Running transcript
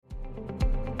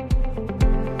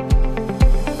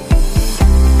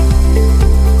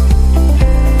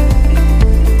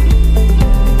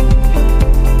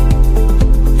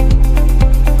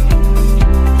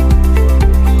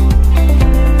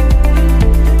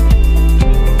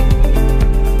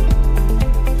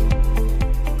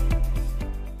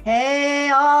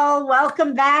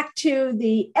welcome back to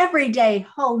the Everyday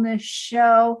Wholeness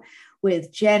Show with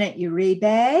Janet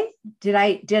Uribe. Did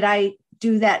I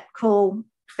do that cool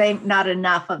thing? Not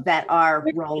enough of that R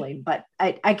rolling, but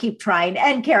I keep trying.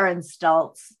 And Karen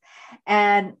Stultz.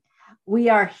 And we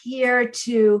are here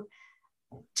to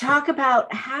talk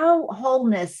about how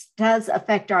wholeness does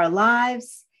affect our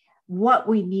lives, what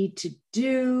we need to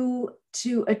do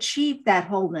to achieve that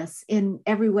wholeness in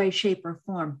every way, shape, or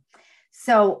form.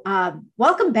 So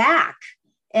welcome back.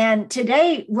 And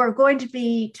today we're going to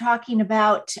be talking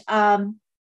about, I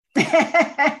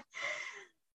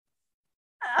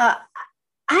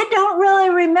don't really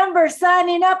remember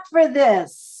signing up for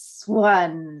this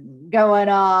one going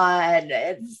on.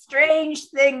 Strange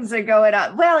things are going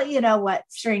on. Well, you know what?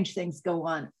 Strange things go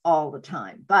on all the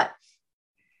time. But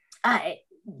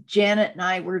Janet and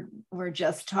I were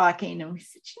just talking, and we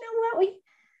said, you know what?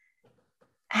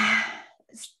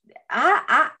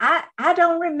 I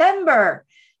don't remember.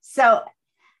 So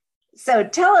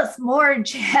tell us more,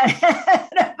 Janet,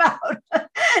 about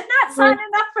not signing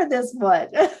up for this one.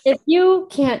 If you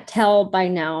can't tell by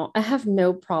now, I have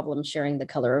no problem sharing the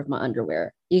color of my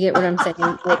underwear. You get what I'm saying?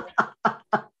 Like,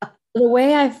 the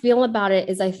way I feel about it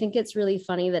is I think it's really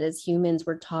funny that as humans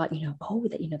we're taught,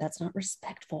 that's not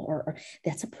respectful, or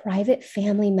that's a private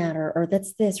family matter, or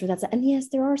that's this or that's that. And yes,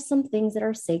 there are some things that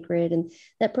are sacred and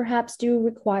that perhaps do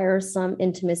require some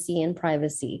intimacy and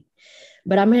privacy.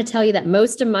 But I'm going to tell you that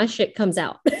most of my shit comes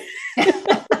out. And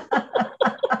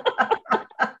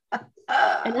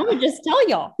I would just tell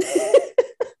y'all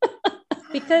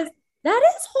because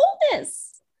that is wholeness.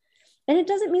 And it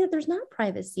doesn't mean that there's not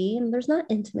privacy and there's not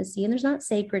intimacy and there's not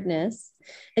sacredness.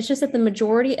 It's just that the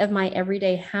majority of my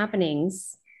everyday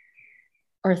happenings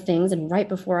are things. And right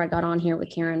before I got on here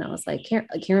with Karen, I was like,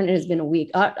 Karen, it has been a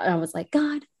week. I was like,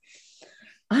 God,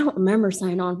 I don't remember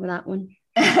signing on for that one.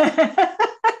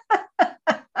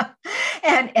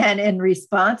 And in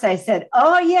response, I said,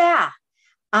 oh, yeah.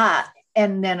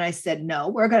 And then I said, no,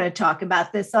 we're going to talk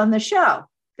about this on the show.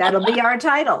 That'll be our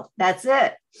title. That's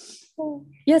it.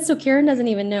 Yeah, so Karen doesn't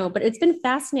even know, but it's been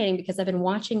fascinating because I've been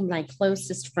watching my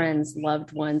closest friends,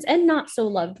 loved ones, and not so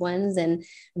loved ones. And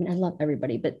I mean, I love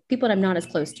everybody, but people that I'm not as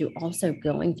close to also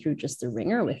going through just the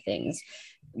ringer with things,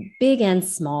 big and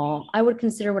small. I would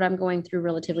consider what I'm going through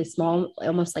relatively small,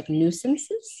 almost like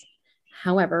nuisances.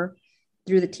 However,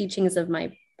 through the teachings of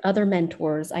my other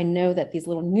mentors, I know that these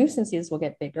little nuisances will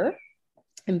get bigger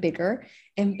and bigger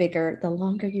and bigger the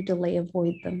longer you delay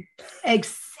avoid them.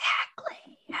 Exactly.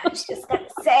 I was just going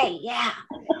to say, yeah,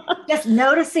 just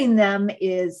noticing them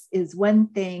is one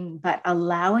thing, but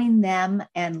allowing them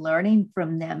and learning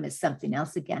from them is something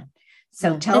else again.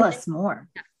 So tell us more.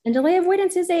 And delay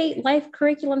avoidance is a life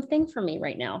curriculum thing for me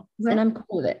right now. Right. And I'm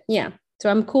cool with it. Yeah. So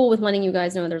I'm cool with letting you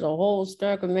guys know there's a whole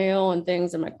stack of mail and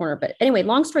things in my corner. But anyway,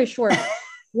 long story short,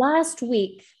 early last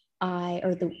week,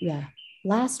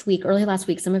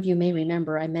 some of you may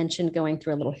remember, I mentioned going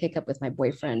through a little hiccup with my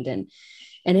boyfriend, and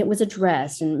it was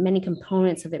addressed and many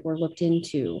components of it were looked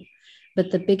into.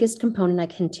 But the biggest component I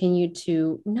continued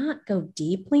to not go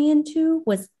deeply into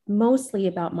was mostly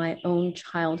about my own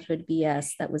childhood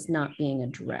BS that was not being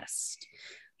addressed.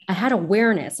 I had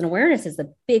awareness, and awareness is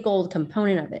the big old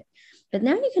component of it. But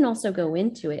now you can also go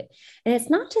into it. And it's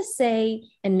not to say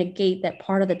and negate that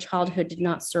part of the childhood did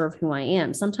not serve who I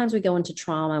am. Sometimes we go into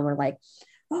trauma and we're like,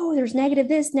 oh, there's negative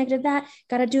this, negative that.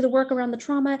 Got to do the work around the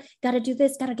trauma. Got to do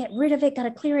this. Got to get rid of it. Got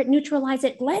to clear it, neutralize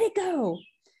it, let it go.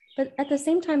 But at the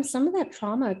same time, some of that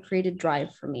trauma created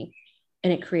drive for me.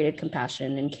 And it created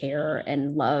compassion and care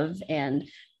and love and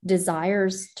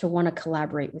desires to want to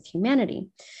collaborate with humanity.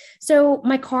 So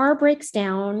my car breaks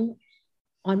down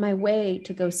on my way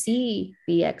to go see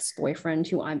the ex-boyfriend,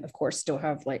 who I'm, of course, still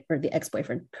have the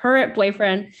ex-boyfriend, current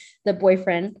boyfriend, the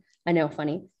boyfriend. I know,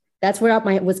 funny. That's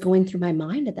what was going through my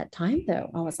mind at that time, though.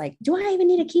 I was like, do I even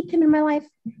need to keep him in my life?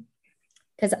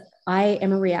 Because I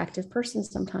am a reactive person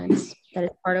sometimes. That is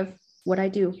part of what I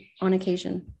do on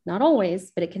occasion. Not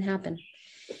always, but it can happen.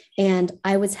 And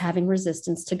I was having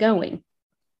resistance to going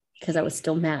because I was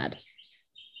still mad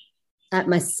at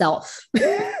myself.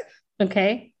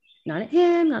 Okay. Not at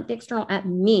him, not the external, at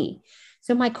me.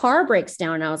 So my car breaks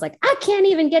down and I was like, I can't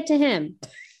even get to him.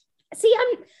 See,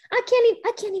 I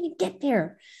can't even get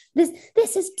there.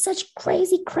 This is such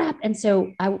crazy crap. And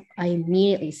so I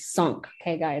immediately sunk.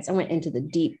 Okay, guys, I went into the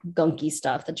deep, gunky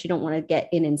stuff that you don't want to get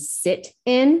in and sit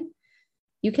in.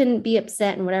 You can be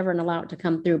upset and whatever and allow it to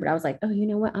come through. But I was like, oh, you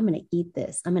know what? I'm going to eat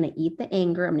this. I'm going to eat the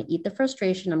anger. I'm going to eat the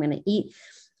frustration. I'm going to eat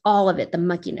all of it, the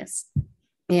muckiness.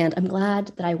 And I'm glad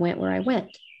that I went where I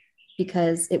went.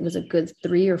 because it was a good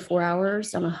 3 or 4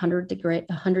 hours on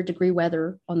 100-degree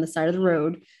weather on the side of the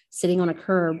road, sitting on a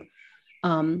curb,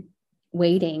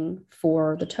 waiting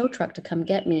for the tow truck to come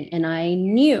get me. And I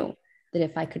knew that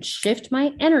if I could shift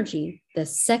my energy, the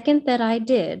second that I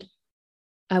did,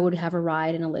 I would have a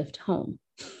ride and a lift home.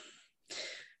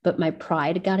 But my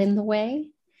pride got in the way,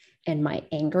 and my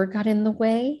anger got in the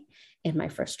way, and my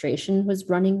frustration was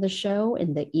running the show,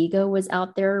 and the ego was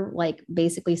out there, like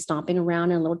basically stomping around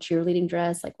in a little cheerleading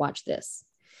dress, like, watch this.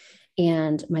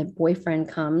 And my boyfriend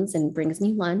comes and brings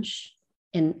me lunch,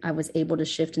 and I was able to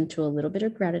shift into a little bit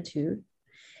of gratitude.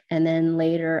 And then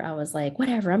later I was like,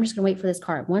 whatever, I'm just going to wait for this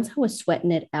car. Once I was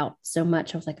sweating it out so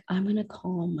much, I was like, I'm going to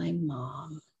call my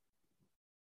mom,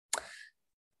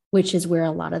 which is where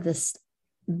a lot of this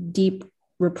deep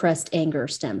repressed anger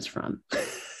stems from.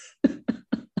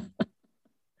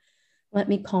 Let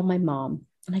me call my mom.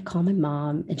 And I call my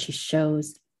mom, and she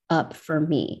shows up for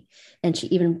me. And she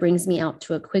even brings me out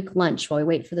to a quick lunch while we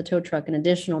wait for the tow truck an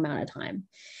additional amount of time.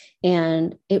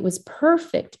 And it was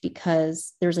perfect,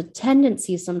 because there's a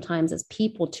tendency sometimes as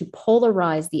people to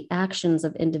polarize the actions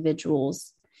of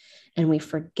individuals, and we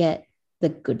forget the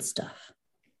good stuff.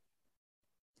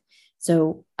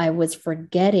 So I was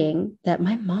forgetting that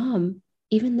my mom,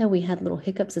 even though we had little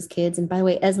hiccups as kids, and by the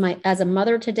way, as a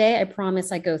mother today, I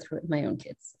promise I go through it with my own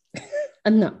kids.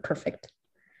 I'm not perfect.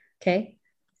 Okay.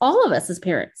 All of us as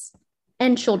parents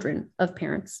and children of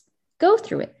parents go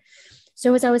through it.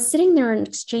 So as I was sitting there in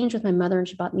exchange with my mother, and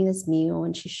she bought me this meal,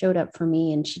 and she showed up for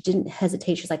me, and she didn't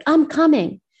hesitate. She's like, I'm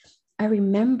coming. I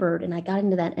remembered, and I got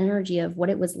into that energy of what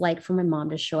it was like for my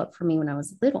mom to show up for me when I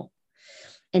was little.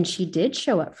 And she did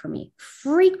show up for me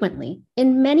frequently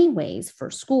in many ways, for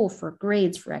school, for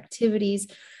grades, for activities.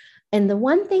 And the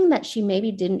one thing that she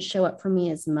maybe didn't show up for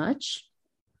me as much,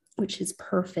 which is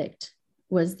perfect,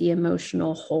 was the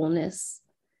emotional wholeness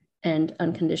and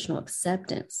unconditional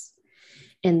acceptance.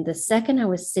 And the second I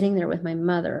was sitting there with my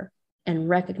mother and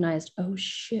recognized, oh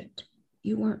shit,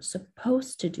 you weren't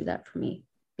supposed to do that for me,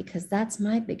 because that's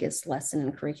my biggest lesson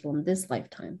in curriculum this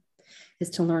lifetime,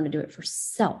 is to learn to do it for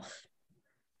self.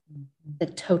 The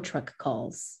tow truck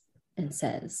calls and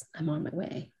says, I'm on my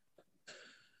way.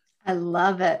 I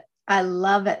love it. I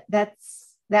love it.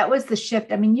 That was the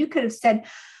shift. I mean, you could have said,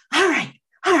 all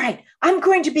right, I'm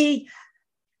going to be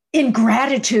in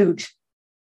gratitude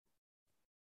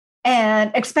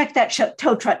and expect that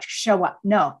tow truck to show up.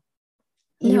 No,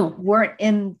 you weren't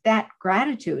in that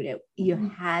gratitude.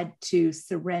 You had to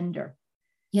surrender.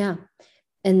 Yeah.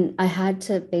 And I had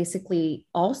to basically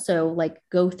also like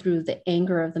go through the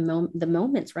anger of the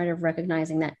moments, right? Of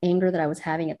recognizing that anger that I was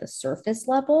having at the surface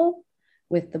level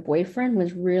with the boyfriend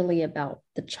was really about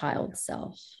the child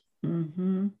self,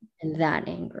 and that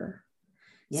anger.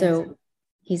 Yes. So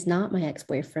he's not my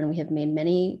ex-boyfriend. We have made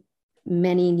many,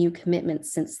 many new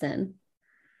commitments since then,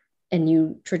 and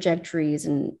new trajectories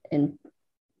and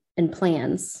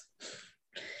plans.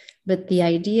 But the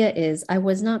idea is I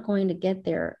was not going to get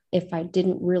there if I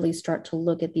didn't really start to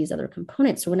look at these other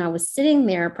components. So when I was sitting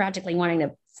there practically wanting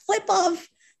to flip off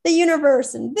the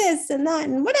universe and this and that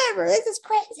and whatever, this is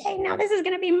crazy. Now this is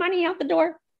going to be money out the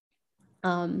door.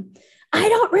 I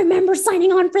don't remember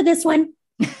signing on for this one.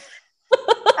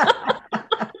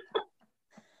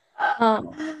 I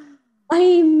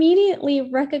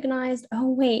immediately recognized, oh,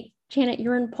 wait, Janet,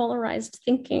 you're in polarized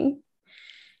thinking.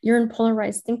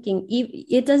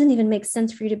 It doesn't even make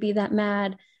sense for you to be that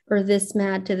mad or this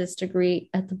mad to this degree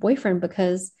at the boyfriend,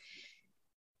 because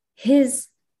his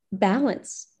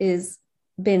balance is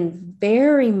been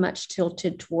very much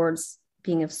tilted towards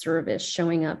being of service,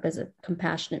 showing up as a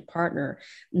compassionate partner,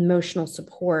 emotional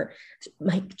support.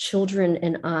 My children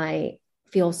and I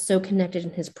feel so connected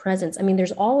in his presence. I mean,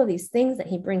 there's all of these things that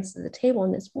he brings to the table,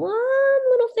 and this one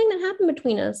little thing that happened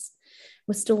between us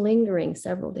was still lingering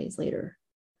several days later.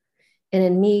 And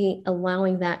in me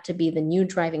allowing that to be the new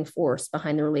driving force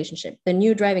behind the relationship, the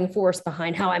new driving force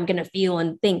behind how I'm going to feel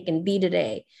and think and be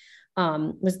today,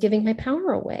 was giving my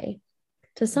power away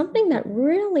to something that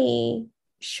really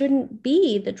shouldn't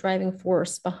be the driving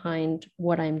force behind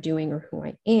what I'm doing or who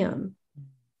I am.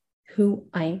 Who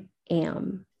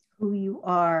you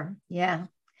are. Yeah.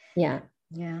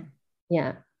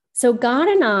 So God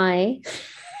and I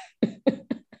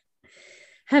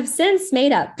have since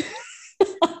made up.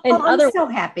 I'm so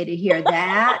happy to hear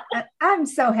that. I'm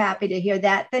so happy to hear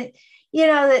that. That,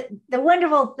 the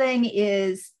wonderful thing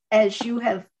is, as you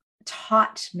have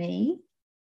taught me,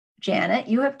 Janet,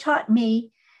 you have taught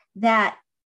me that,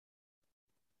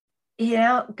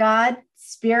 God,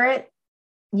 spirit,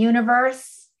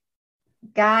 universe,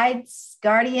 guides,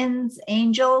 guardians,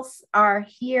 angels are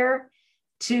here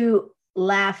to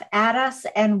laugh at us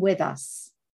and with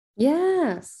us.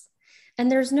 Yes.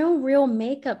 And there's no real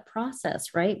makeup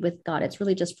process, right? With God, it's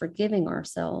really just forgiving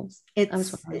ourselves. I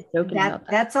was joking about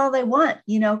that. That's all they want,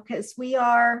 because we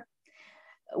are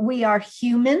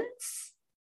humans.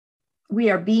 We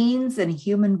are beings in a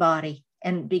human body.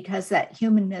 And because that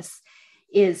humanness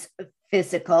is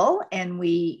physical and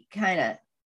we kind of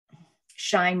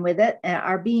shine with it, and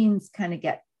our beings kind of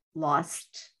get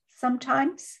lost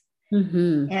sometimes.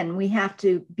 And we have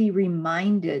to be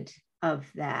reminded of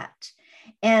that.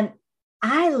 And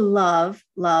I love,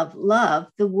 love, love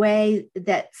the way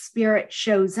that spirit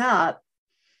shows up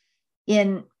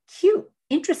in cute,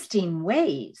 interesting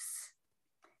ways.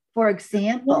 For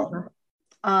example,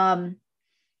 I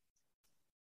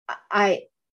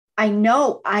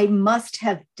know I must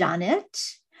have done it,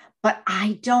 but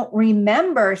I don't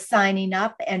remember signing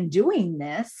up and doing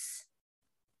this.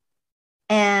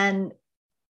 And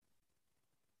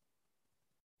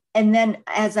then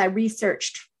as I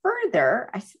researched further,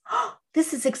 I said, oh,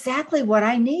 this is exactly what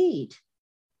I need.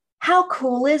 How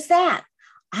cool is that?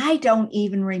 I don't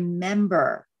even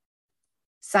remember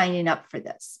signing up for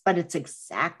this, but it's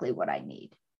exactly what I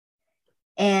need.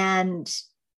 And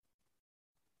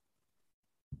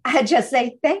I just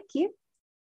say, thank you.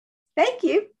 Thank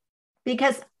you.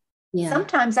 Because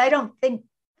sometimes I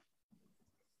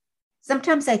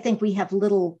think we have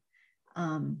little,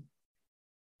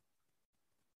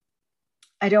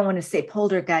 I don't want to say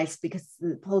poltergeists because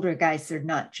the poltergeists are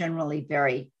not generally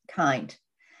very kind,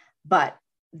 but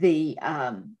the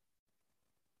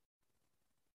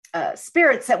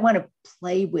spirits that want to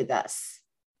play with us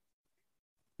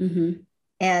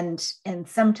and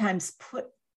sometimes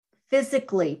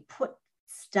physically put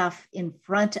stuff in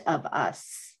front of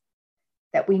us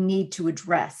that we need to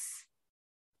address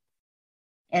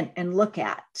and look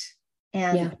at.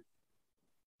 And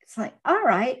it's like, all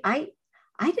right, I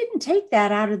didn't take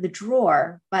that out of the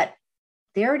drawer, but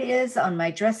there it is on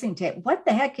my dressing table. What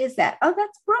the heck is that? Oh,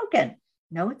 that's broken.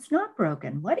 No, it's not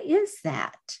broken. What is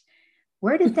that?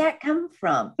 Where did that come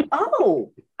from?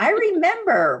 Oh, I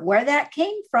remember where that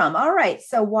came from. All right.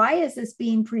 So why is this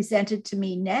being presented to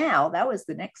me now? That was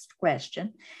the next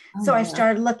question. So I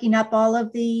started looking up all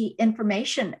of the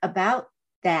information about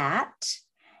that.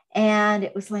 And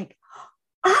it was like,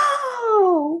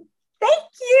 oh, thank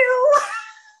you.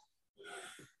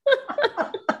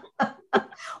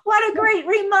 What a great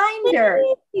reminder.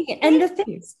 And the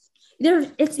things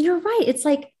you're right. It's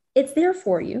like, it's there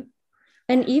for you.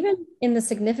 And even in the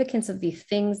significance of the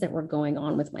things that were going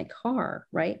on with my car,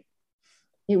 right?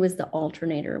 It was the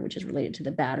alternator, which is related to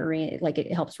the battery. Like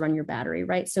it helps run your battery,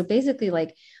 right? So basically,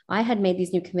 like I had made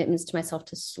these new commitments to myself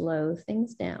to slow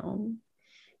things down.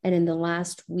 And in the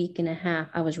last week and a half,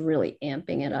 I was really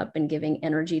amping it up and giving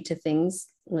energy to things.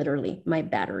 Literally, my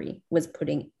battery was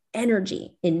putting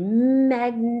energy in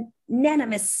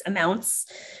magnanimous amounts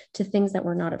to things that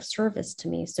were not of service to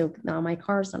me. So now my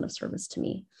car is not of service to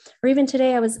me. Or even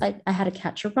today, I had to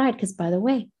catch a ride because, by the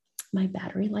way, my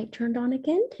battery light turned on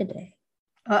again today.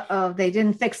 Uh-oh, they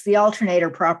didn't fix the alternator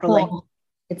properly. Well,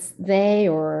 it's they,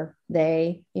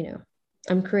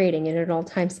 I'm creating it at all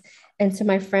times. And so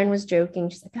my friend was joking.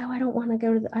 She's like, oh, I don't want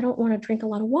to drink a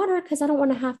lot of water because I don't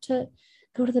want to have to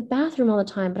go to the bathroom all the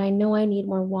time, but I know I need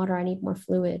more water. I need more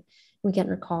fluid. We get in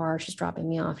her car. She's dropping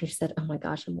me off. She said, oh my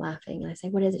gosh, I'm laughing. And I say,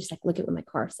 what is it? She's like, look at what my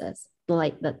car says. The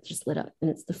light that just lit up, and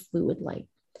it's the fluid light.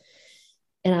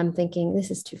 And I'm thinking, this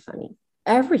is too funny.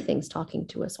 Everything's talking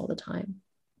to us all the time.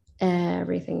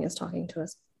 Everything is talking to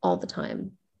us all the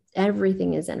time.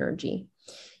 Everything is energy.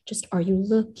 Just, are you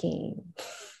looking?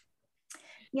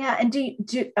 Yeah. And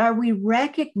are we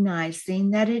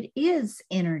recognizing that it is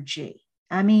energy?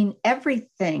 I mean,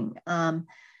 everything,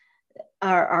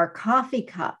 our coffee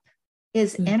cup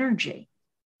is energy.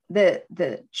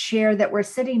 The chair that we're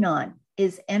sitting on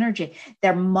is energy.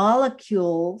 They're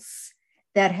molecules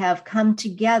that have come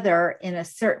together in a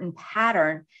certain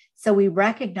pattern. So we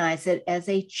recognize it as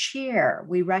a chair.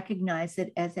 We recognize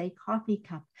it as a coffee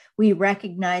cup. We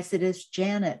recognize it as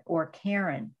Janet or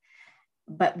Karen.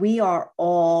 But we are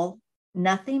all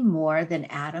nothing more than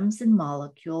atoms and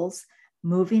molecules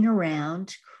moving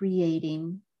around,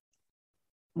 creating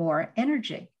more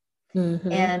energy.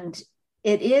 And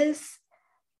it is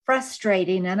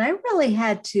frustrating. And I really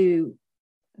had to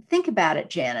think about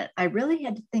it, Janet. I really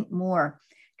had to think more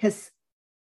because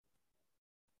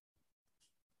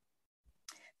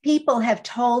people have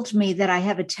told me that I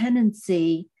have a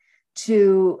tendency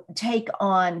to take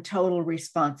on total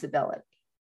responsibility,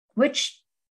 which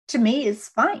to me is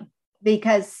fine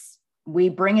because we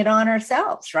bring it on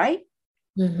ourselves, right?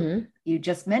 You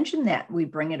just mentioned that we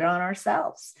bring it on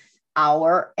ourselves.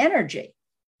 our energy.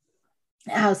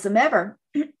 Howsoever,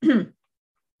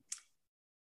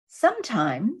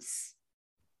 sometimes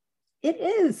it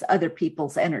is other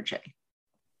people's energy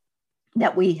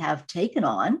that we have taken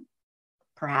on,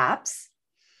 perhaps,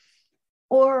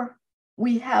 or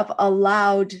we have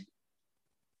allowed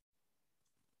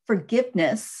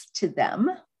forgiveness to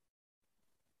them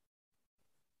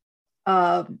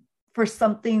for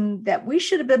something that we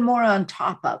should have been more on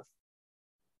top of.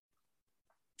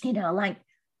 You know, like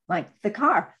the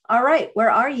car. All right,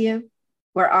 where are you?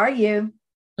 Where are you?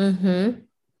 Mm-hmm.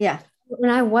 Yeah.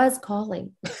 When I was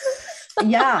calling.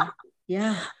 Yeah.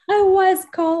 I was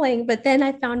calling, but then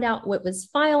I found out what was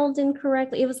filed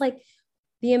incorrectly. It was like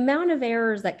the amount of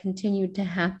errors that continued to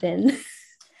happen.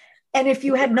 And if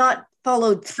you had not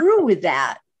followed through with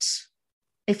that,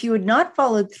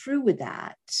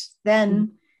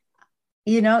 then,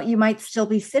 you know, you might still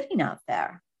be sitting out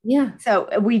there. Yeah.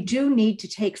 So we do need to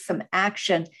take some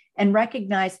action and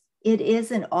recognize it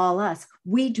isn't all us.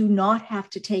 We do not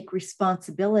have to take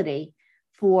responsibility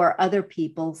for other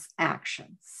people's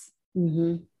actions.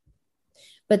 Mm-hmm.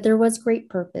 But there was great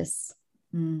purpose.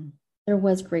 There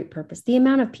was great purpose. The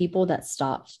amount of people that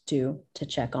stopped to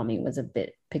check on me was a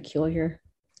bit peculiar.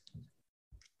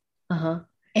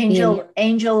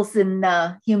 Angels in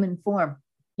human form.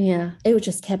 Yeah, it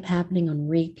just kept happening on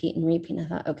repeat and repeat. And I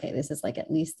thought, okay, this is like at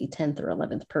least the 10th or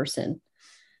 11th person.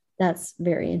 That's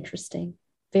very interesting.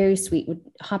 Very sweet. Would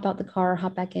hop out the car,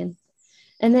 hop back in.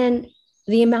 And then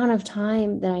the amount of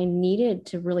time that I needed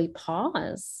to really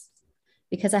pause,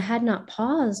 because I had not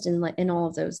paused in all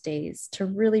of those days to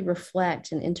really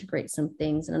reflect and integrate some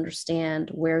things and understand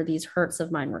where these hurts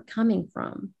of mine were coming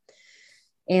from.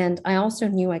 And I also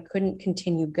knew I couldn't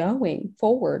continue going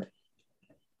forward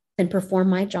and perform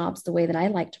my jobs the way that I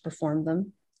like to perform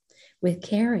them with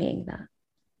carrying that.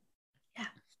 Yeah.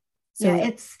 So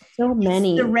it's so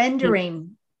many.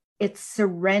 It's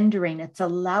surrendering. It's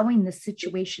allowing the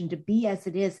situation to be as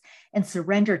it is and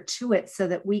surrender to it so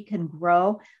that we can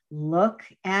grow, look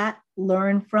at,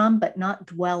 learn from, but not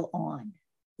dwell on.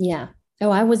 Yeah.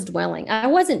 Oh, I was dwelling. I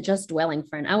wasn't just dwelling,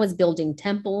 friend. I was building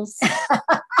temples.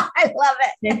 I love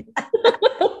it.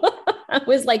 I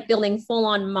was like building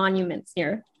full-on monuments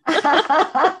here.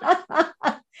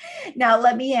 Now,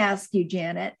 let me ask you,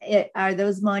 Janet, are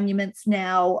those monuments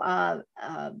now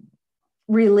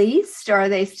released, or are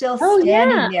they still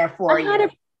standing there for you?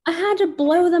 I had to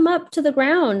blow them up to the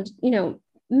ground,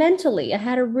 mentally. I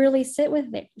had to really sit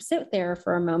there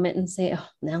for a moment and say, oh,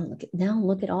 now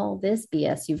look at all this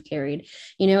BS you've carried.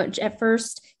 At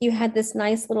first you had this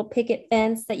nice little picket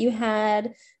fence that you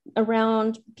had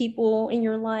around people in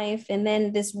your life. And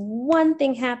then this one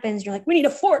thing happens. You're like, we need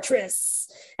a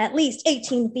fortress, at least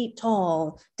 18 feet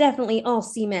tall, definitely all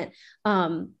cement.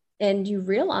 And you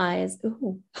realize,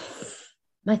 ooh,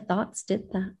 my thoughts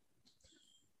did that.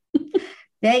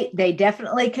 They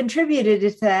definitely contributed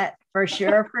to that, for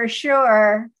sure.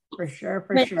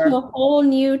 To a whole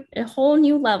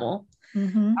new level.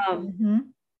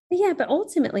 Yeah, but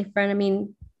ultimately,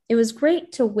 friend, it was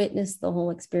great to witness the whole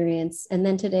experience. And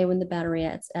then today, when the battery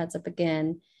adds up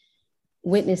again,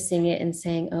 witnessing it and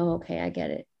saying, oh, okay, I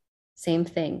get it. Same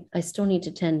thing. I still need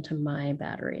to tend to my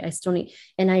battery.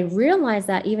 And I realized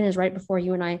that even as right before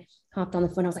you and I hopped on the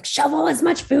phone, I was like, shovel as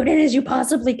much food in as you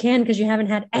possibly can, because you haven't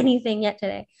had anything yet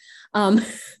today.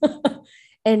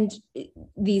 And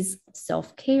these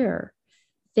self-care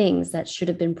things that should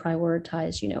have been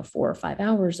prioritized, 4 or 5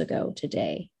 hours ago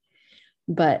today,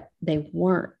 but they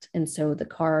weren't. And so the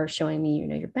car showing me,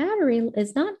 your battery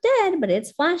is not dead, but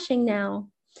it's flashing now.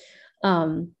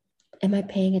 Am I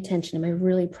paying attention? Am I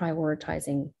really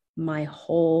prioritizing my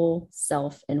whole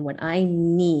self and what I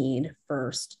need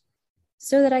first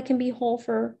so that I can be whole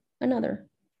for another?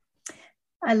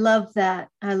 I love that.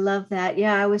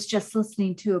 Yeah, I was just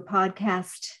listening to a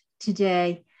podcast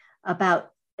today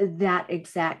about that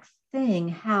exact thing,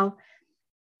 how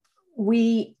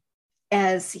we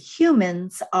as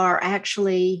humans are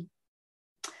actually,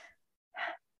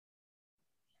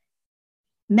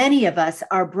 many of us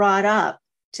are brought up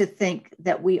to think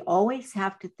that we always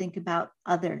have to think about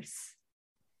others,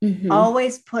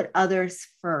 always put others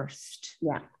first.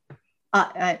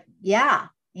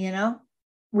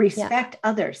 Respect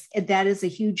others. That is a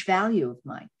huge value of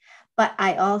mine, but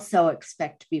I also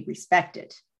expect to be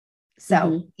respected.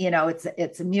 So,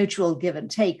 it's a mutual give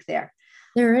and take there.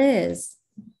 There is.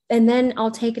 And then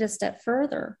I'll take it a step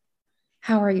further.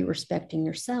 How are you respecting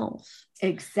yourself?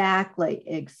 Exactly.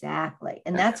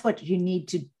 And that's what you need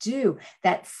to do.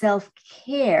 That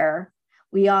self-care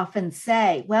we often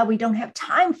say, well, we don't have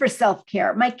time for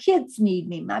self-care. My kids need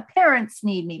me. My parents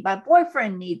need me. My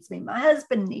boyfriend needs me. My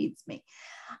husband needs me.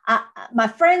 My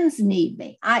friends need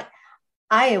me. I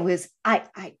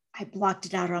blocked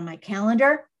it out on my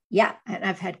calendar. Yeah. And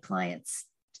I've had clients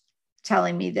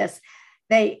telling me this.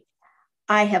 I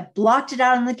have blocked it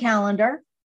out on the calendar,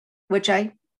 which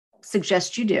I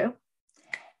suggest you do.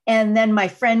 And then my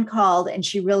friend called and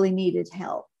she really needed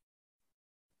help.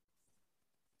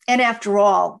 And after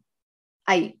all,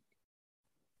 I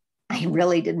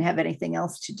really didn't have anything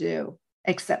else to do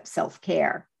except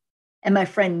self-care. And my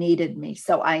friend needed me.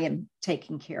 So I am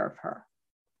taking care of her.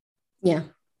 Yeah.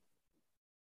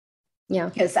 Yeah.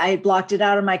 Because I had blocked it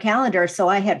out on my calendar. So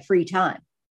I had free time.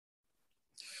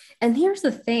 And here's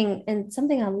the thing, and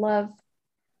something I love,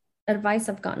 advice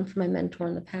I've gotten from my mentor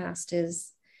in the past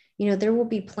is, there will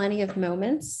be plenty of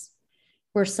moments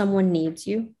where someone needs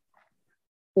you,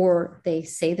 or they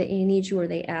say that they need you, or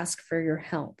they ask for your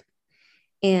help.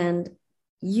 And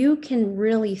you can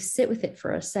really sit with it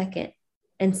for a second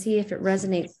and see if it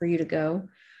resonates for you to go.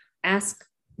 Ask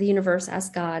the universe,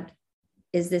 ask God,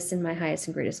 is this in my highest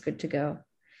and greatest good to go?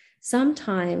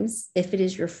 Sometimes, if it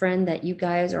is your friend that you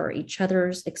guys are each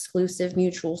other's exclusive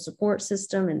mutual support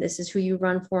system, and this is who you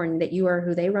run for and that you are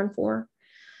who they run for,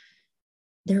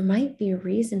 there might be a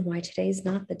reason why today's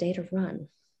not the day to run.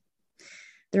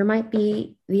 There might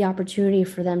be the opportunity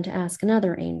for them to ask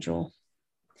another angel.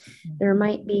 There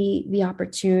might be the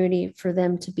opportunity for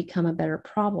them to become a better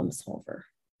problem solver.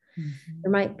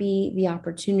 There might be the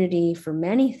opportunity for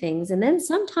many things. And then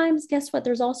sometimes, guess what?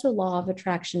 There's also law of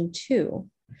attraction too.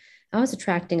 I was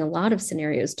attracting a lot of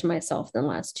scenarios to myself in the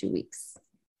last 2 weeks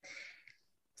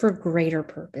for greater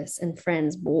purpose. And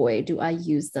friends, boy, do I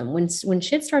use them. When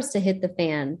shit starts to hit the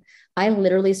fan, I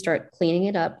literally start cleaning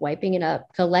it up, wiping it up,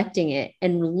 collecting it,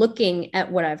 and looking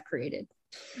at what I've created.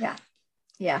 Yeah.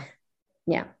 Yeah.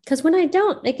 Yeah. Because when I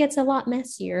don't, it gets a lot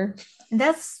messier.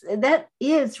 That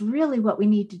is really what we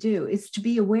need to do, is to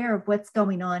be aware of what's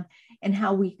going on and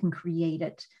how we can create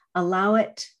it. Allow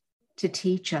it to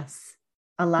teach us.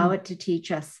 Allow it to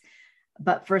teach us.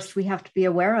 But first we have to be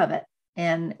aware of it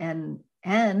and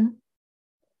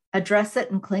address it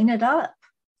and clean it up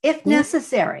if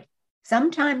necessary.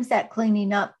 Sometimes that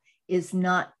cleaning up is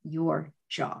not your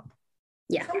job.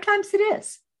 Yeah. Sometimes it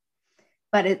is.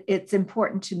 But it's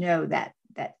important to know that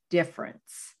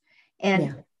difference.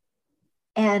 And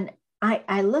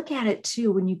I look at it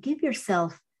too, when you give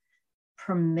yourself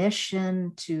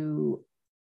permission to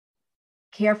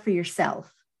care for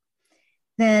yourself,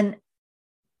 then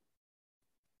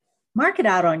mark it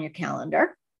out on your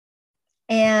calendar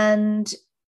and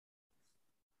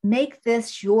make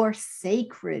this your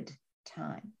sacred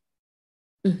time.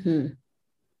 Mm-hmm.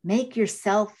 Make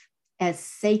yourself as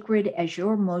sacred as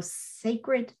your most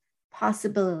sacred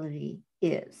possibility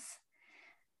is.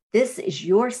 This is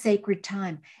your sacred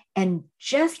time. And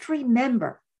just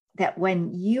remember that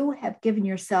when you have given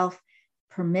yourself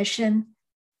permission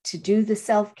to do the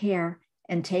self-care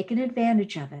and taken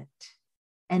advantage of it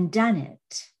and done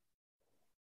it,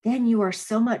 then you are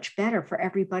so much better for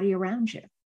everybody around you.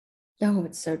 Oh,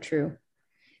 it's so true.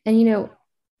 And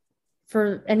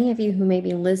for any of you who may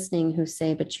be listening who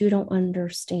say, but you don't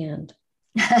understand.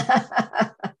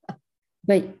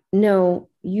 But no,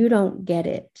 you don't get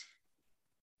it.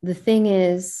 The thing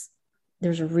is,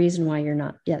 there's a reason why you're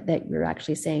not yet, that you're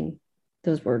actually saying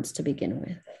those words to begin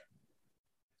with.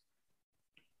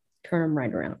 Turn them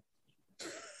right around.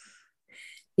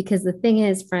 Because the thing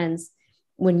is, friends,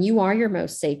 when you are your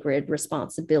most sacred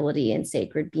responsibility and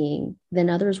sacred being, then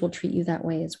others will treat you that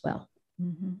way as well.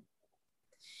 Mm-hmm.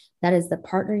 That is the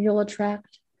partner you'll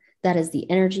attract. That is the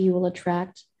energy you will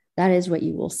attract. That is what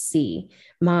you will see.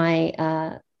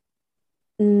 My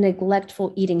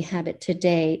neglectful eating habit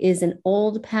today is an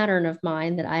old pattern of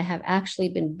mine that I have actually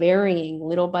been burying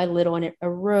little by little, and it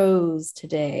arose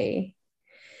today.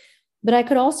 But I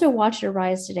could also watch it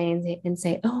arise today and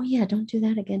say, oh yeah, don't do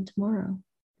that again tomorrow.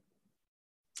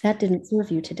 That didn't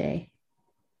serve you today.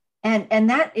 And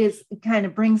that is kind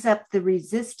of brings up the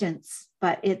resistance,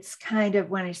 but it's kind of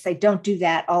when I say, don't do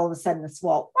that, all of a sudden this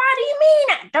wall, what do you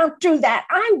mean? Don't do that.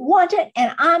 I want it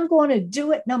and I'm going to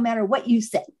do it no matter what you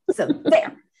say. So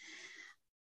there.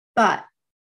 But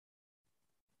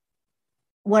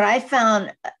what I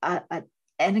found,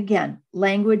 and again,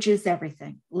 language is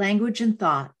everything. Language and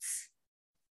thoughts,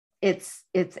 it's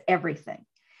everything.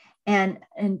 And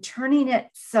turning it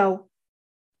so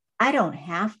I don't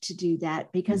have to do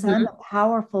that because I'm a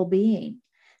powerful being.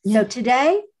 Yeah. So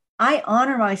today I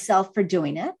honor myself for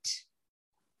doing it.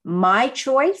 My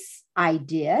choice, I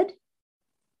did.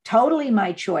 Totally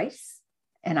my choice.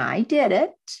 And I did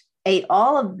it. ate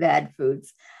all of bad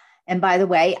foods. And by the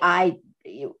way,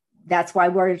 that's why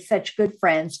we're such good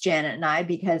friends, Janet and I,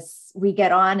 because we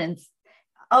get on and,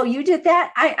 oh, you did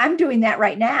that? I'm doing that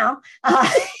right now.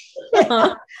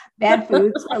 Bad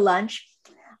foods for lunch.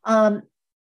 And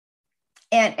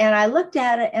I looked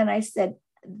at it and I said,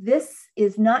 this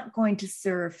is not going to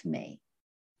serve me.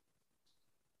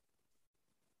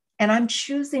 And I'm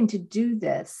choosing to do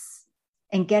this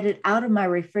and get it out of my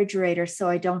refrigerator so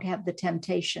I don't have the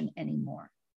temptation anymore.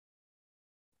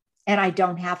 And I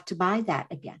don't have to buy that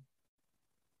again.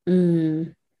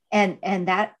 Mm. And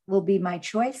that will be my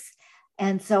choice.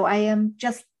 And so I am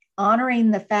just honoring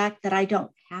the fact that I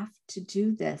don't have to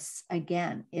do this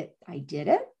again. I did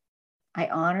it. I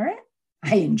honor it.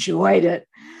 I enjoyed it.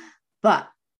 But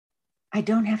I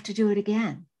don't have to do it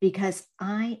again because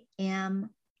I am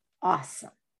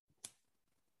awesome.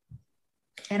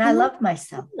 And I love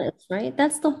myself. Right?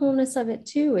 That's the wholeness of it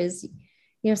too, is,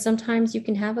 sometimes you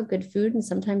can have a good food and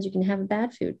sometimes you can have a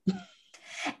bad food.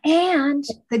 And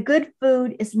the good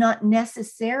food is not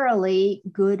necessarily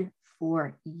good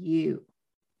for you.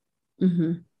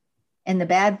 Mm-hmm. And the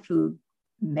bad food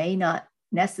may not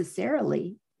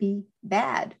necessarily be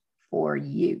bad for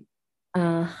you.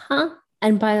 Uh-huh.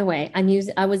 And by the way,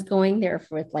 I was going there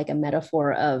with like a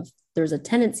metaphor of there's a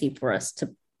tendency for us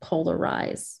to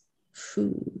polarize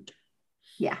food.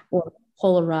 Yeah. Or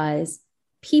polarize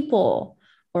people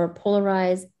or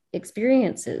polarize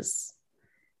experiences.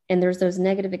 And there's those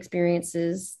negative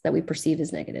experiences that we perceive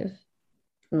as negative.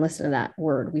 And listen to that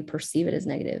word, we perceive it as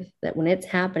negative, that when it's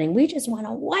happening, we just want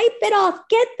to wipe it off.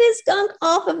 Get this gunk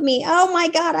off of me. Oh my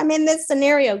God, I'm in this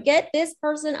scenario. Get this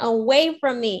person away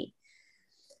from me.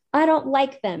 I don't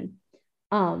like them.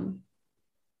 And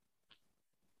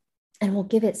we'll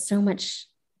give it so much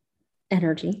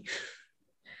energy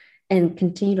and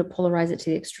continue to polarize it to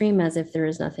the extreme as if there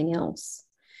is nothing else.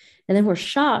 And then we're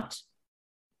shocked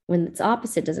when its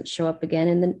opposite doesn't show up again,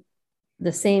 and then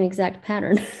the same exact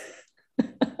pattern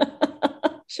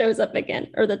shows up again,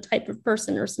 or the type of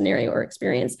person or scenario or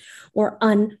experience or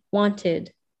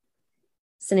unwanted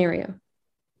scenario.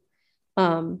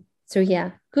 So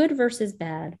yeah, good versus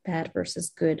bad, bad versus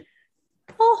good.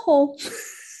 Oh,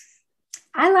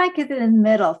 I like it in the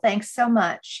middle. Thanks so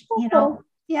much.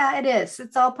 Yeah, it is.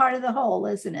 It's all part of the whole,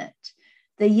 isn't it?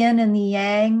 The yin and the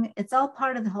yang, it's all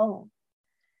part of the whole.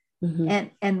 Mm-hmm.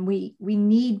 And we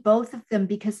need both of them,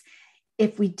 because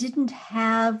if we didn't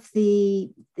have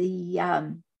the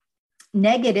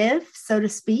negative, so to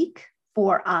speak,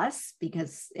 for us,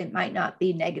 because it might not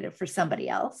be negative for somebody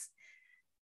else,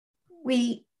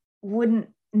 we wouldn't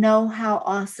know how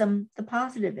awesome the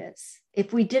positive is.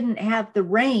 If we didn't have the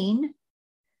rain,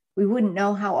 we wouldn't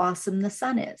know how awesome the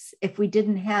sun is. If we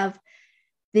didn't have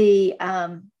the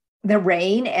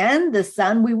rain and the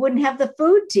sun, we wouldn't have the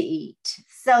food to eat.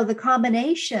 So the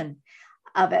combination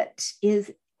of it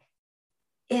is,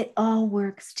 it all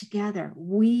works together.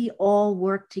 We all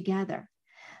work together.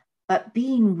 But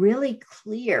being really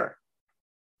clear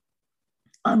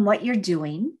on what you're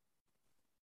doing,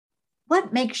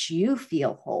 what makes you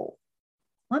feel whole,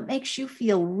 what makes you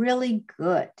feel really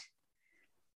good.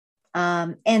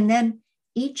 And then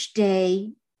each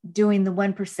day doing the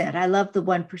 1%. I love the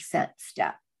 1%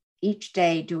 step. Each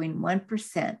day doing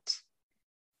 1%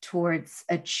 towards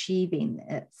achieving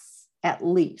this, at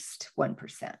least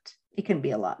 1%. It can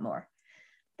be a lot more,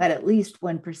 but at least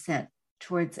 1%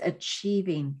 towards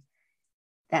achieving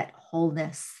that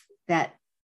wholeness that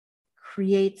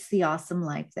creates the awesome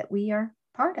life that we are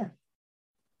part of.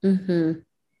 Mm-hmm.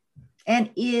 And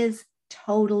is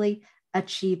totally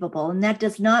achievable. And that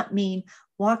does not mean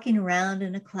walking around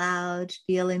in a cloud,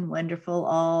 feeling wonderful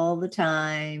all the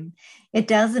time. It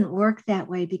doesn't work that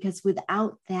way, because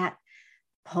without that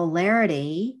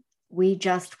polarity, we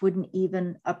just wouldn't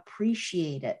even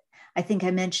appreciate it. I think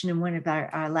I mentioned in one of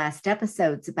our last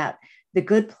episodes about The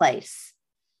Good Place.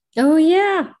 Oh,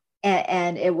 yeah.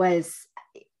 And it was,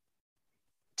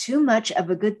 too much of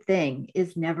a good thing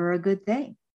is never a good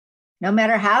thing. No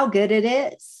matter how good it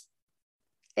is,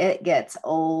 it gets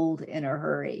old in a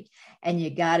hurry. And you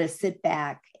got to sit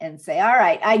back and say, all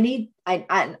right, I need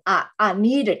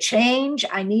a change.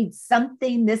 I need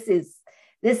something. This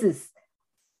is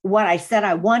what I said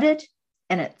I wanted,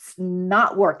 and it's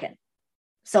not working.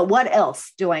 So what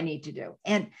else do I need to do?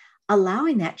 And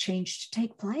allowing that change to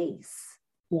take place.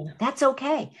 Yeah. That's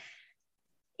okay.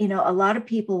 A lot of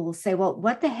people will say, well,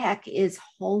 what the heck is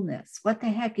wholeness? What the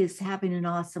heck is having an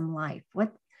awesome life?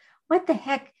 What the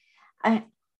heck?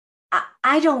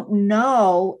 I don't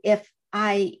know if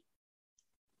I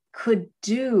could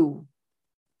do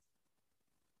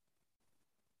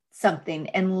something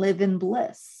and live in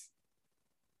bliss.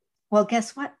 Well,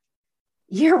 guess what?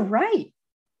 You're right.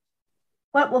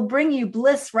 What will bring you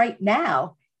bliss right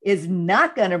now is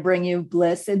not going to bring you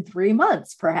bliss in 3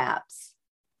 months, perhaps.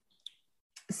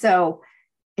 So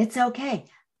it's okay.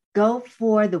 Go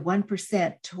for the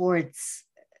 1% towards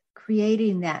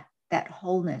creating that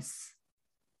wholeness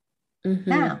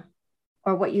now,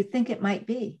 or what you think it might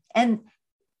be. And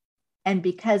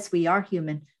because we are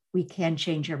human, we can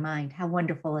change our mind. How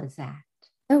wonderful is that?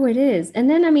 Oh, it is. And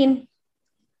then, I mean,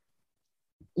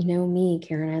 you know me,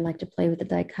 Karen, I like to play with the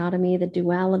dichotomy, the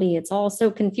duality. It's all so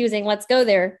confusing. Let's go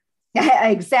there.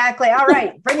 Exactly. All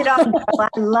right. Bring it on. I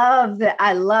love that.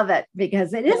 I love it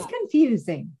because it is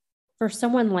confusing. For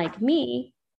someone like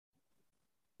me,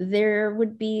 there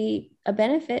would be a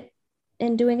benefit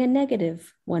in doing a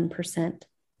negative 1%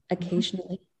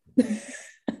 occasionally.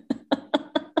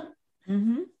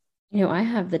 Mm-hmm. You know, I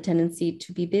have the tendency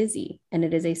to be busy, and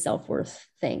it is a self-worth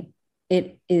thing.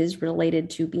 It is related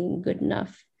to being good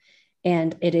enough.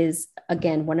 And it is,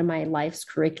 again, one of my life's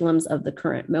curriculums of the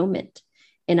current moment.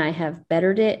 And I have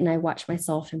bettered it, and I watch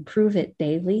myself improve it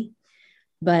daily.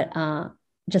 But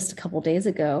just a couple of days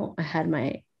ago, I had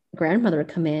my grandmother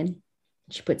come in.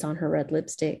 She puts on her red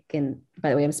lipstick. And by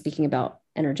the way, I'm speaking about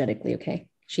energetically, okay?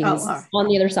 She's on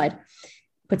the other side,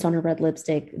 puts on her red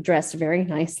lipstick, dressed very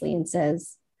nicely, and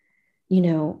says, you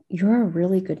know, you're a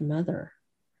really good mother,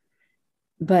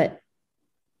 but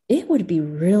it would be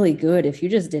really good if you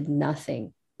just did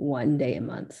nothing 1 day a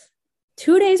month.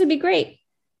 2 days would be great,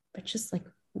 but just like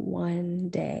 1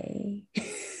 day.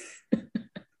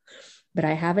 But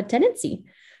I have a tendency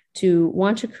to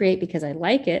want to create because I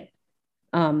like it,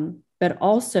 but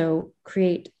also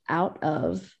create out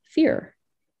of fear,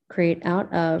 create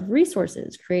out of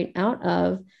resources, create out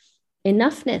of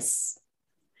enoughness.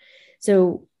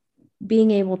 So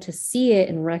being able to see it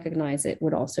and recognize it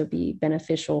would also be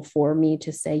beneficial for me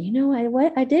to say, you know,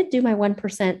 I did do my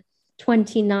 1%,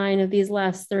 29 of these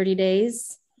last 30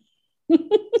 days.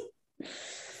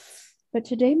 But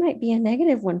today might be a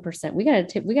negative 1%.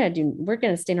 We're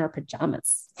going to stay in our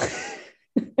pajamas.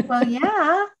 Well,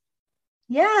 yeah.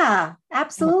 Yeah,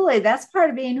 absolutely. That's part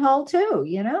of being whole too,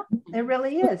 you know, it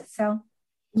really is. So,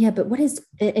 yeah, but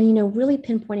you know, really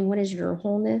pinpointing what is your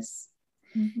wholeness?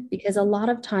 Mm-hmm. Because a lot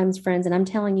of times, friends, and I'm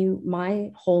telling you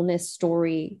my wholeness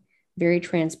story very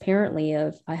transparently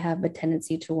of I have a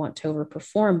tendency to want to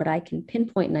overperform, but I can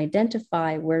pinpoint and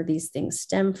identify where these things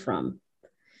stem from.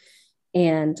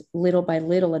 And little by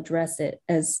little address it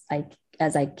as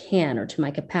I can, or to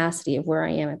my capacity of where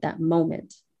I am at that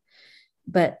moment.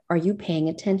 But are you paying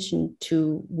attention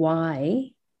to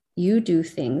why you do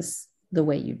things the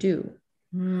way you do?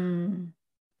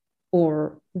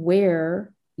 Or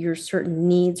where your certain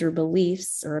needs or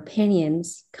beliefs or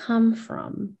opinions come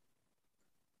from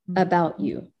about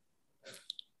you?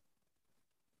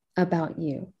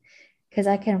 Because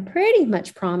I can pretty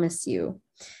much promise you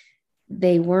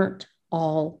they weren't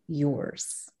all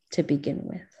yours to begin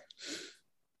with.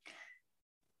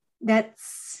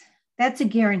 That's a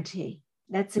guarantee.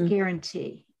 That's a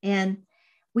guarantee. And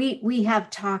we have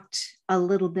talked a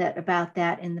little bit about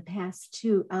that in the past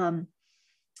too.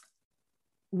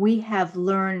 We have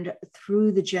learned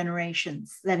through the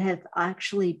generations that have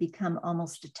actually become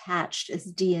almost attached as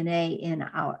DNA in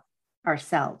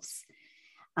ourselves,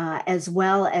 as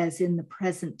well as in the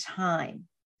present time,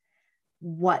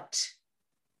 what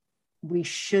we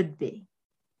should be,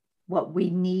 what we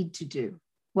need to do,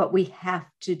 what we have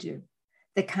to do,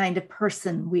 the kind of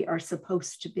person we are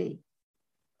supposed to be.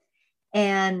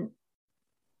 And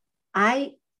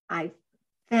I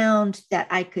found that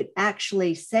I could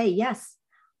actually say, yes,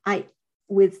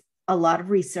 with a lot of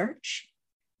research,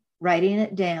 writing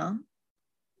it down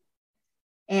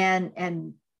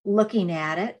and looking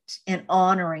at it and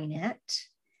honoring it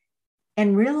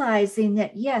and realizing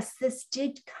that, yes, this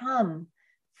did come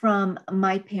from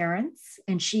my parents,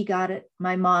 and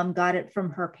my mom got it from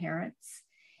her parents,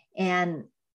 and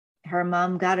her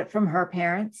mom got it from her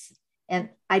parents. And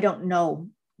I don't know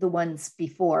the ones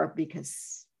before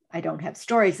because I don't have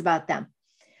stories about them,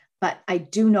 but I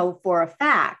do know for a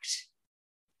fact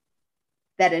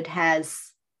that it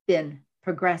has been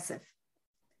progressive.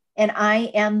 And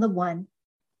I am the one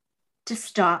to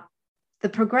stop the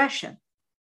progression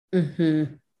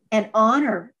and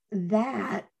honor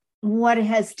that, what it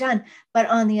has done. But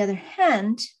on the other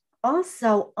hand,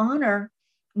 also honor,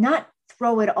 not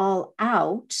throw it all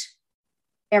out,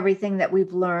 everything that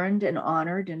we've learned and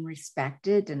honored and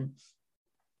respected and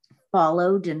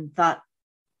followed and thought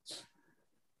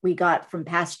we got from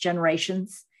past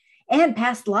generations and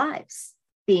past lives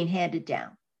being handed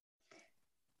down.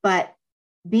 But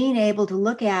being able to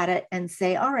look at it and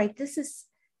say, all right, this is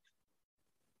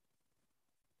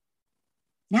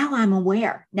Now I'm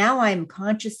aware. Now I'm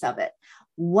conscious of it.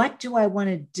 What do I want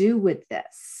to do with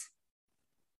this?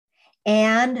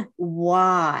 And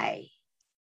why?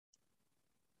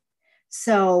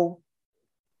 So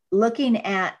looking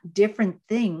at different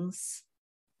things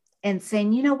and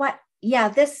saying, you know what? Yeah,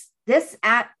 this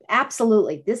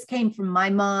absolutely, this came from my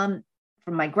mom,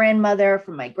 from my grandmother,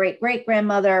 from my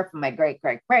great-great-grandmother, from my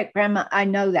great-great-great-grandma. I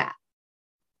know that.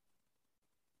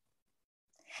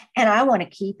 And I want to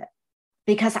keep it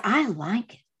because I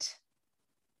like it.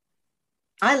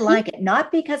 I like it,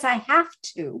 not because I have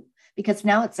to, because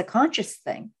now it's a conscious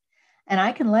thing and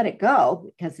I can let it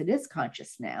go because it is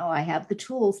conscious now. I have the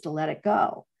tools to let it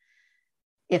go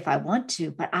if I want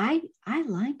to, but I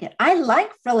like it. I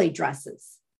like frilly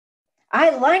dresses. I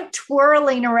like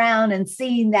twirling around and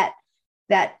seeing that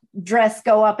dress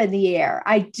go up in the air.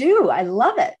 I do. I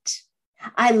love it.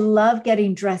 I love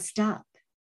getting dressed up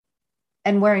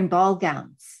and wearing ball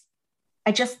gowns.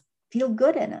 I just feel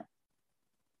good in it.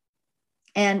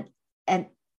 And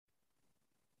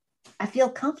I feel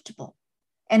comfortable.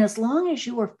 And as long as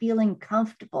you are feeling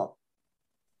comfortable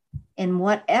in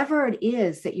whatever it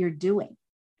is that you're doing.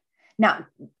 Now,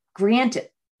 granted,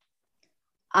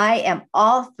 I am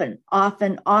often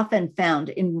found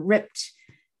in ripped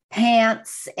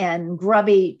pants and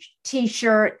grubby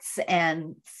t-shirts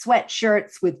and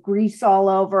sweatshirts with grease all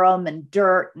over them and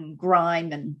dirt and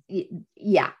grime. And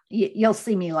yeah, you'll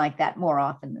see me like that more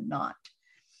often than not.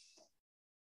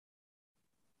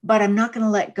 But I'm not going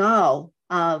to let go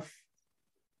of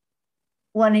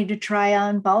wanting to try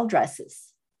on ball dresses.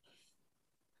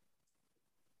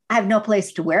 I have no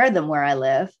place to wear them where I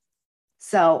live,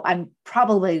 so I'm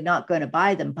probably not going to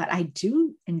buy them, but I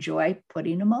do enjoy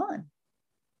putting them on.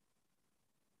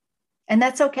 And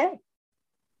that's okay.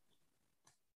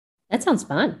 That sounds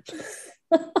fun.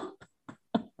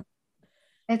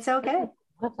 It's okay.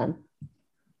 That's fun.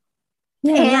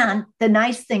 Yeah. And the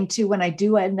nice thing too, when I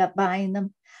do end up buying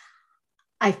them,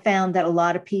 I found that a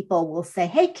lot of people will say,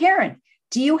 hey, Karen,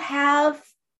 do you have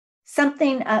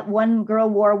something? One girl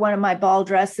wore one of my ball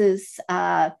dresses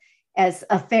as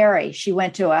a fairy. She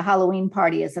went to a Halloween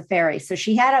party as a fairy. So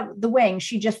she had the wings.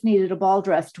 She just needed a ball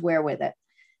dress to wear with it.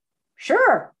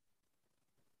 Sure.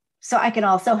 So I can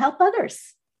also help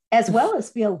others as well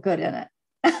as feel good in it.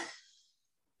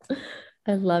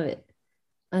 I love it.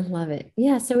 I love it.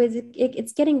 Yeah. So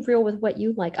it's getting real with what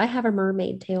you like. I have a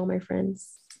mermaid tail, my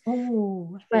friends.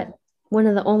 Oh, but one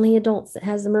of the only adults that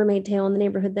has a mermaid tail in the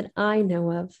neighborhood that I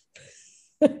know of.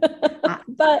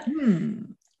 But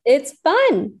it's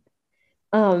fun.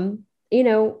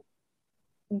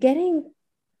 Getting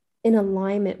in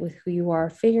alignment with who you are,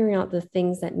 figuring out the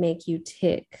things that make you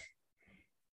tick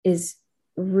is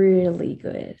really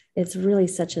good. It's really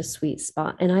such a sweet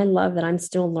spot. And I love that I'm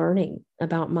still learning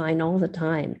about mine all the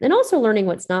time and also learning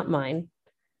what's not mine.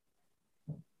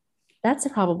 That's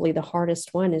probably the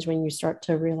hardest one, is when you start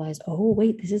to realize, oh,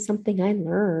 wait, this is something I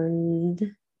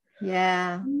learned.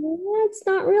 Yeah. That's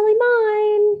not really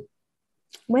mine.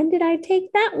 When did I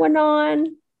take that one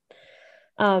on?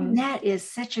 That is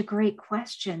such a great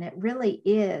question. It really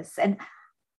is. And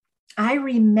I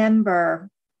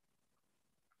remember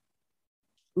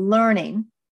learning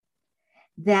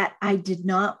that I did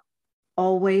not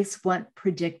always want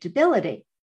predictability.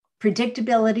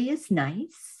 Predictability is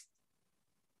nice.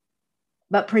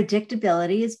 But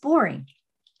predictability is boring.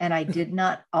 And I did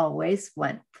not always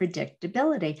want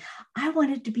predictability. I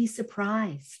wanted to be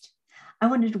surprised. I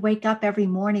wanted to wake up every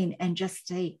morning and just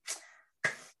say,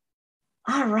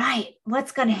 all right,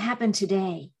 what's going to happen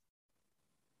today?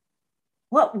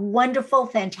 What wonderful,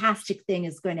 fantastic thing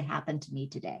is going to happen to me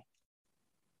today?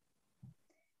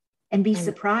 And be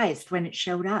surprised when it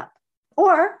showed up.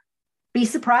 Or be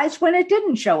surprised when it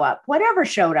didn't show up. Whatever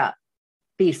showed up,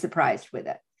 be surprised with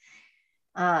it.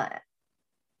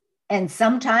 And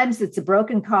sometimes it's a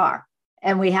broken car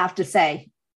and we have to say,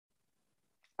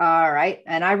 all right.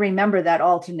 And I remember that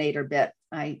alternator bit.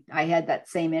 I had that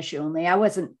same issue, only I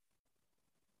wasn't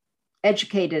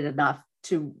educated enough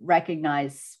to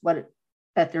recognize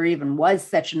that there even was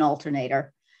such an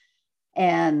alternator.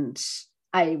 And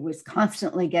I was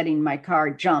constantly getting my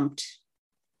car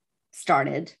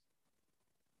started.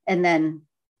 And then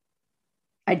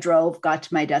I drove, got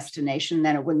to my destination,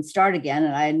 then it wouldn't start again.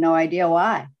 And I had no idea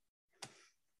why.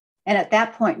 And at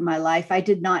that point in my life, I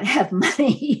did not have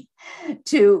money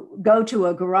to go to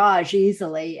a garage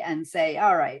easily and say,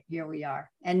 all right, here we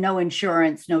are. And no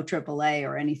insurance, no AAA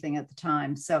or anything at the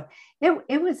time. So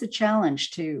it was a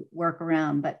challenge to work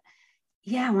around. But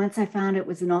yeah, once I found it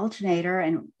was an alternator,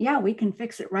 and yeah, we can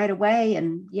fix it right away.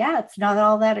 And yeah, it's not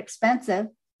all that expensive.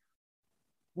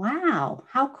 wow,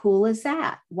 how cool is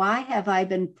that? Why have I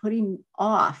been putting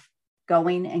off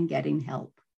going and getting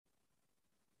help?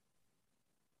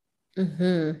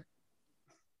 Mm-hmm.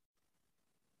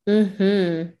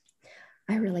 Mm-hmm.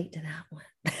 I relate to that one.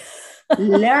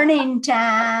 Learning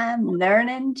time,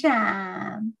 learning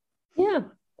time. Yeah.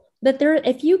 That there,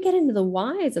 if you get into the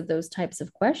whys of those types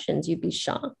of questions, you'd be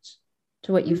shocked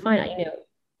to what you find. You know,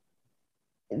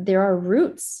 there are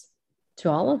roots to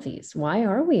all of these. Why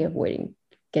are we avoiding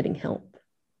getting help?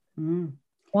 Mm.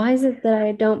 Why is it that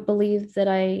I don't believe that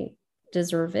I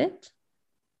deserve it?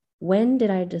 When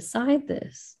did I decide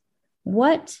this?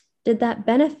 What did that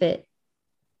benefit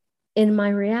in my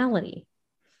reality?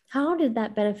 How did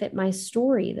that benefit my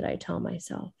story that I tell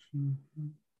myself? Mm-hmm.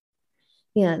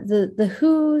 Yeah, the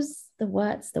who's, the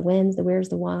what's, the when's, the where's,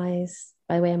 the why's.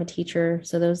 By the way, I'm a teacher,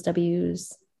 so those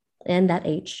W's and that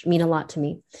H mean a lot to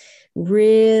me.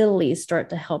 Really start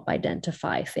to help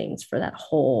identify things for that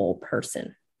whole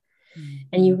person. Mm-hmm.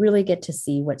 And you really get to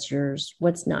see what's yours,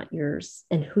 what's not yours,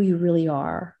 and who you really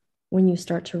are when you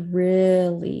start to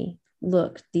really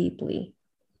look deeply.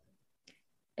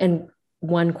 And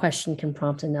one question can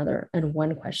prompt another, and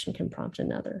one question can prompt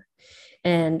another.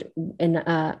 And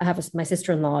I have my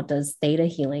sister-in-law does theta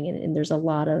healing, and there's a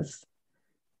lot of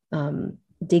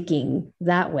digging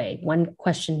that way. One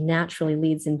question naturally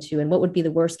leads into, and what would be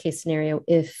the worst case scenario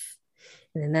if,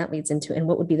 and then that leads into, and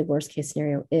what would be the worst case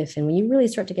scenario if, and when you really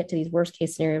start to get to these worst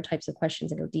case scenario types of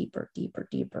questions and go deeper, deeper,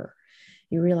 deeper,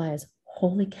 you realize,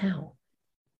 holy cow,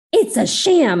 it's a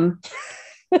sham.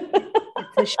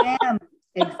 It's a sham.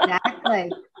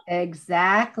 Exactly.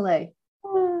 Exactly.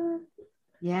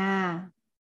 Yeah.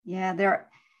 Yeah.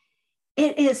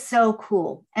 It is so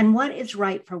cool. And what is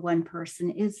right for one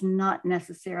person is not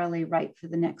necessarily right for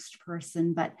the next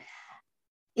person. But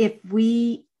if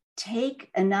we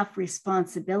take enough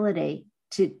responsibility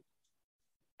to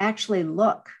actually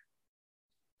look,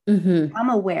 become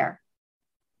aware.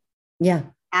 Yeah.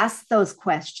 Ask those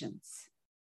questions.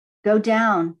 Go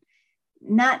down,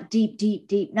 not deep, deep,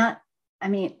 deep, not, I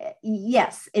mean,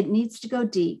 yes, it needs to go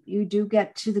deep. You do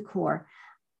get to the core,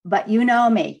 but you know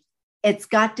me, it's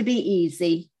got to be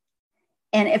easy.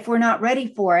 And if we're not ready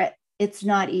for it, it's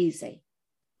not easy.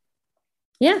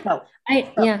 Yeah. So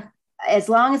as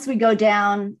long as we go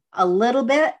down a little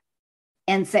bit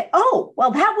and say, oh,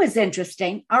 well, that was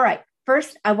interesting. All right.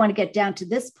 First, I want to get down to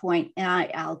this point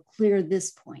and I'll clear this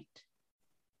point.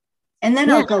 And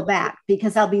then I'll go back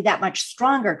because I'll be that much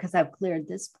stronger because I've cleared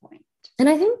this point. And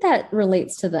I think that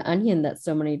relates to the onion that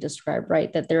so many describe,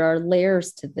 right? That there are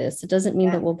layers to this. It doesn't mean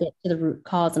that we'll get to the root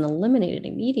cause and eliminate it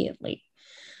immediately.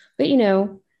 But, you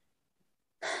know,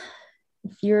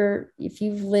 if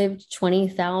you've lived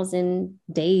 20,000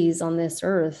 days on this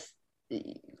earth,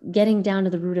 getting down to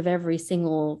the root of every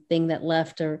single thing that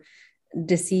left or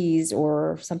disease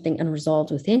or something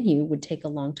unresolved within you would take a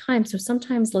long time. So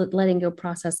sometimes letting go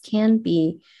process can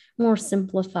be more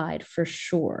simplified, for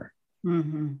sure.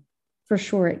 Mm-hmm. For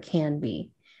sure it can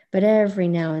be. But every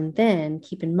now and then,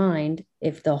 keep in mind,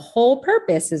 if the whole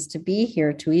purpose is to be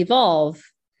here to evolve,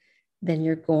 then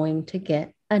you're going to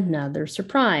get another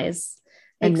surprise,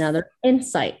 another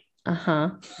insight.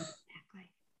 Exactly.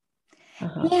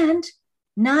 And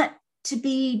not to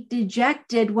be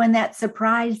dejected when that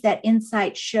surprise, that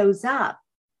insight shows up.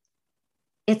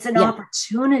 It's an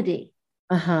opportunity.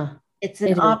 It's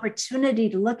an opportunity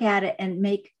to look at it and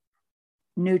make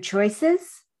new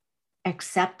choices,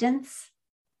 acceptance,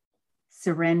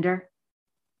 surrender.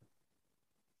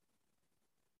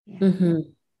 Yeah.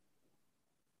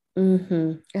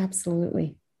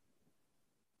 Absolutely.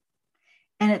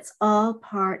 And it's all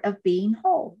part of being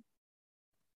whole.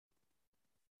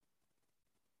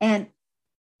 And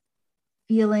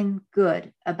feeling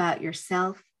good about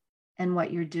yourself and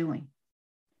what you're doing.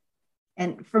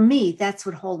 And for me, that's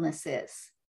what wholeness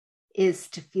is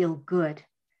to feel good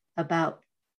about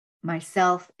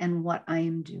myself and what I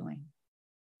am doing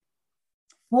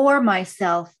for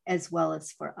myself as well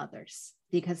as for others,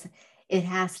 because it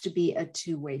has to be a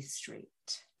two-way street.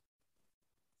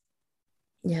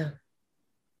 Yeah.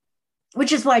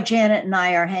 Which is why Janet and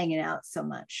I are hanging out so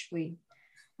much. We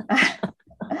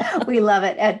love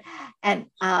it. And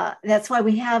that's why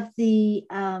we have the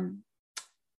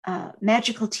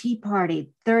Magical Tea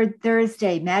Party, third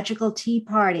Thursday, Magical Tea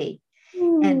Party.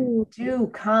 Ooh. And do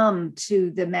come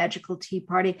to the Magical Tea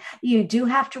Party. You do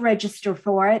have to register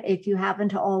for it if you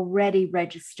haven't already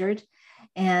registered.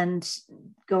 And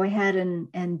go ahead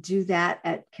and do that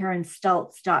at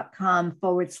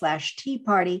KarenStultz.com/tea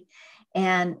party.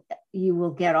 And you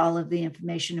will get all of the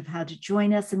information of how to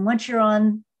join us. And once you're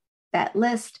on that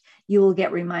list, you will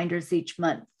get reminders each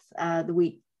month, the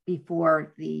week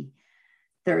before the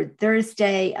third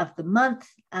Thursday of the month,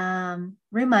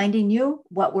 reminding you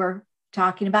what we're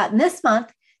talking about. And this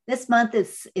month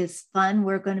is fun.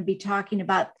 We're going to be talking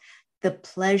about the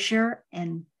pleasure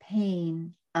and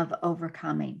pain of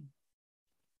overcoming.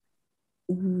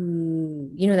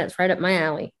 Ooh, that's right up my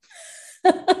alley.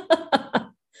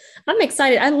 I'm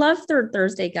excited. I love Third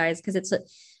Thursday, guys, because it's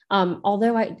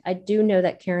although I do know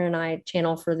that Karen and I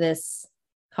channel for this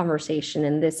conversation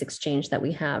and this exchange that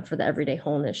we have for the Everyday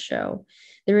Wholeness show,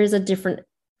 there is a different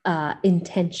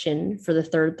intention for the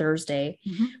Third Thursday,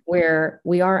 where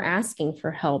we are asking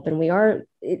for help and we are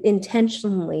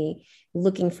intentionally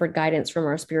looking for guidance from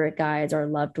our spirit guides, our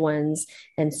loved ones,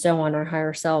 and so on. Our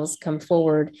higher selves come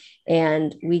forward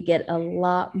and we get a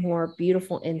lot more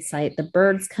beautiful insight. The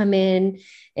birds come in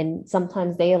and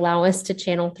sometimes they allow us to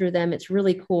channel through them. It's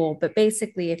really cool. But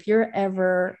basically, if you're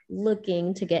ever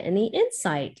looking to get any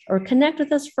insight or connect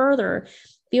with us further,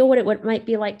 feel what it might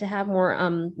be like to have more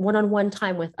one-on-one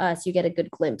time with us, you get a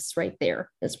good glimpse right there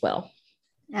as well.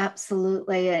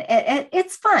 Absolutely.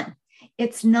 It's fun.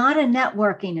 It's not a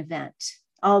networking event,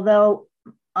 although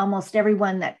almost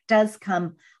everyone that does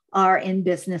come are in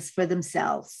business for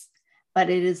themselves, but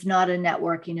it is not a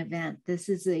networking event. This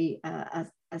is a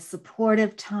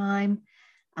supportive time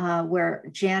where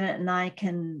Janet and I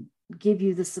can give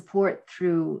you the support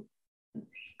through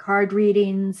card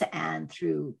readings and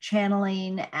through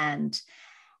channeling and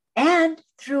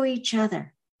through each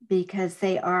other, because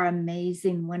they are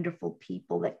amazing, wonderful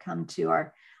people that come to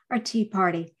our tea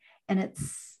party. And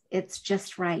it's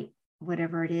just right.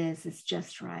 Whatever it is, it's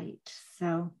just right.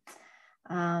 So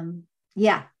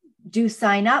do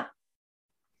sign up.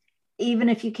 Even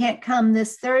if you can't come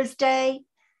this Thursday,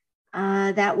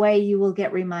 that way you will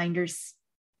get reminders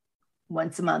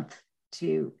once a month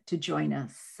to join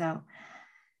us. So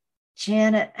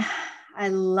Janet, I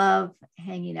love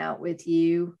hanging out with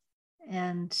you.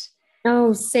 And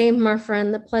oh, same, my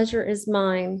friend. The pleasure is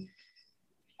mine.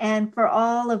 And for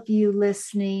all of you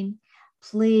listening,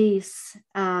 please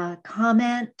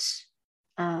comment,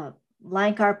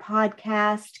 like our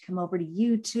podcast, come over to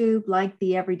YouTube, like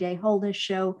the Everyday Wholeness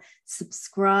Show,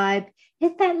 subscribe,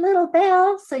 hit that little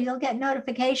bell so you'll get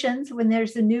notifications when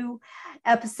there's a new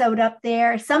episode up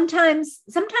there. Sometimes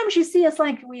you see us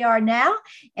like we are now,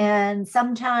 and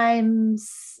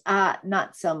sometimes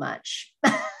not so much.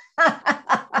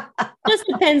 Just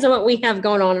depends on what we have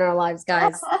going on in our lives,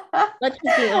 guys. Let's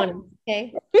just be honest,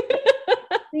 okay?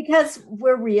 Because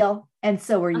we're real, and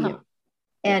so are you.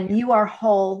 And you are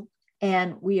whole,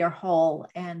 and we are whole,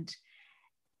 and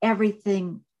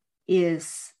everything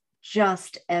is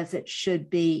just as it should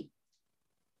be.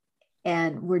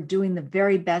 And we're doing the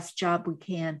very best job we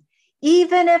can,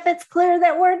 even if it's clear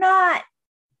that we're not.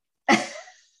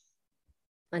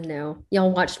 I know.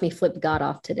 Y'all watched me flip God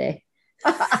off today.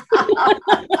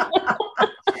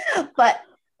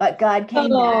 but God came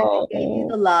back and gave you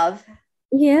the love.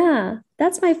 Yeah,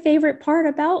 that's my favorite part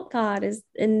about God, is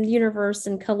in the universe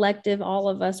and collective, all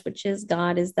of us, which is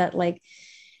God, is that, like,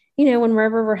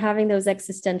 whenever we're having those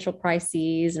existential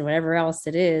crises and whatever else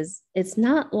it is, it's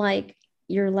not like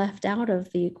you're left out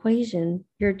of the equation.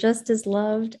 You're just as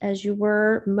loved as you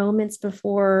were moments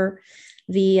before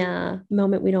the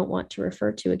moment we don't want to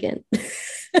refer to again.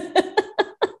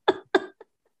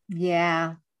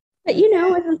 Yeah. But, at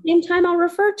the same time, I'll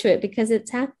refer to it because it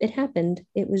happened.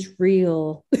 It was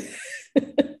real.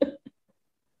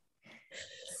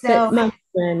 So, but my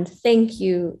friend, thank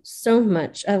you so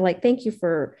much. Thank you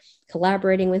for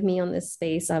collaborating with me on this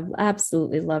space. I've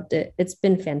absolutely loved it. It's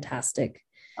been fantastic.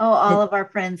 Oh, all of our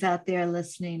friends out there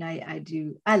listening,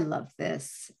 I love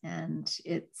this. And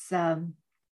it's,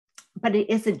 but it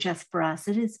isn't just for us,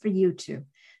 it is for you too.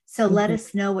 So let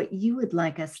us know what you would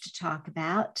like us to talk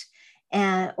about,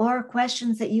 or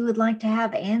questions that you would like to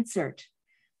have answered,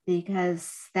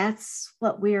 because that's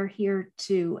what we're here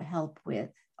to help with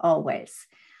always.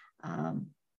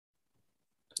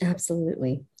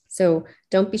 Absolutely. So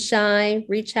don't be shy,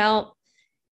 reach out,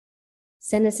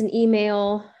 send us an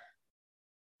email.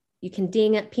 You can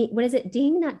ding at ping. What is it?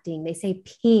 Ding, not ding. They say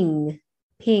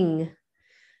ping.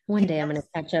 One day I'm going to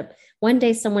catch up. One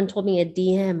day someone told me a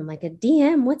DM. I'm like, a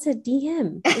DM? What's a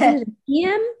DM? Isn't it a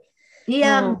DM?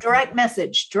 DM, direct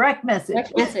message.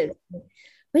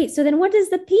 Wait, so then what is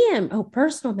the PM? Oh,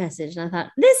 personal message. And I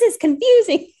thought, this is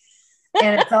confusing.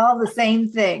 And it's all the same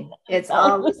thing. It's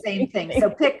all the same thing. So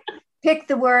pick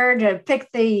the word,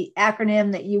 pick the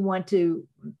acronym that you want to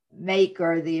make,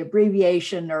 or the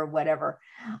abbreviation or whatever.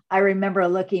 I remember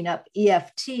looking up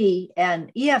EFT,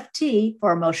 and EFT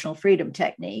for emotional freedom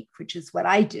technique, which is what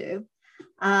I do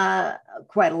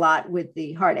quite a lot with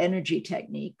the heart energy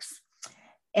techniques.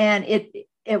 And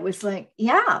it was like,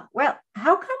 yeah, well,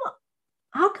 how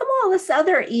come all this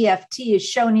other EFT is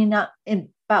showing up in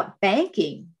about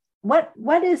banking?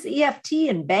 What is EFT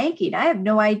in banking? I have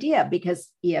no idea, because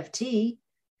EFT,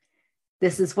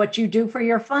 this is what you do for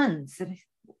your funds.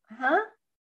 Huh?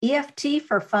 EFT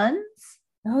for funds?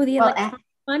 Oh, the Well, electronic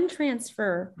fund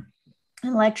transfer.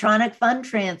 electronic fund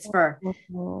transfer.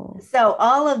 Oh. So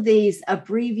all of these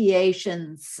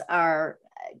abbreviations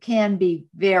can be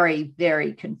very,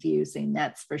 very confusing.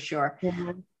 That's for sure.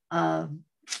 Yeah.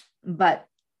 But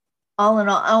all in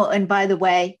all, oh, and by the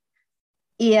way,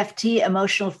 EFT,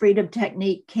 emotional freedom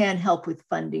technique, can help with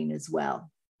funding as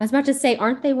well. I was about to say,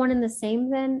 aren't they one and the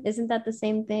same then? Isn't that the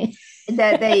same thing?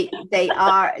 That they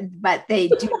are, but they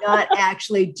do not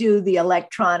actually do the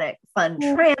electronic fund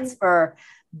transfer,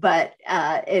 but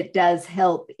it does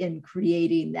help in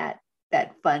creating that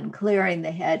fund, clearing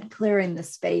the head, clearing the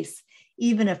space,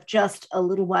 even if just a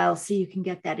little while, so you can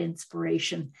get that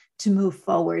inspiration to move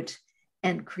forward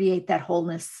and create that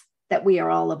wholeness that we are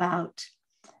all about.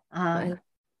 I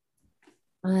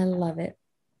love it.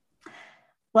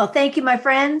 Well, thank you, my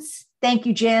friends. Thank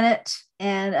you, Janet.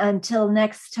 And until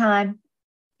next time,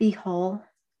 be whole.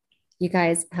 You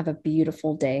guys have a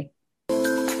beautiful day.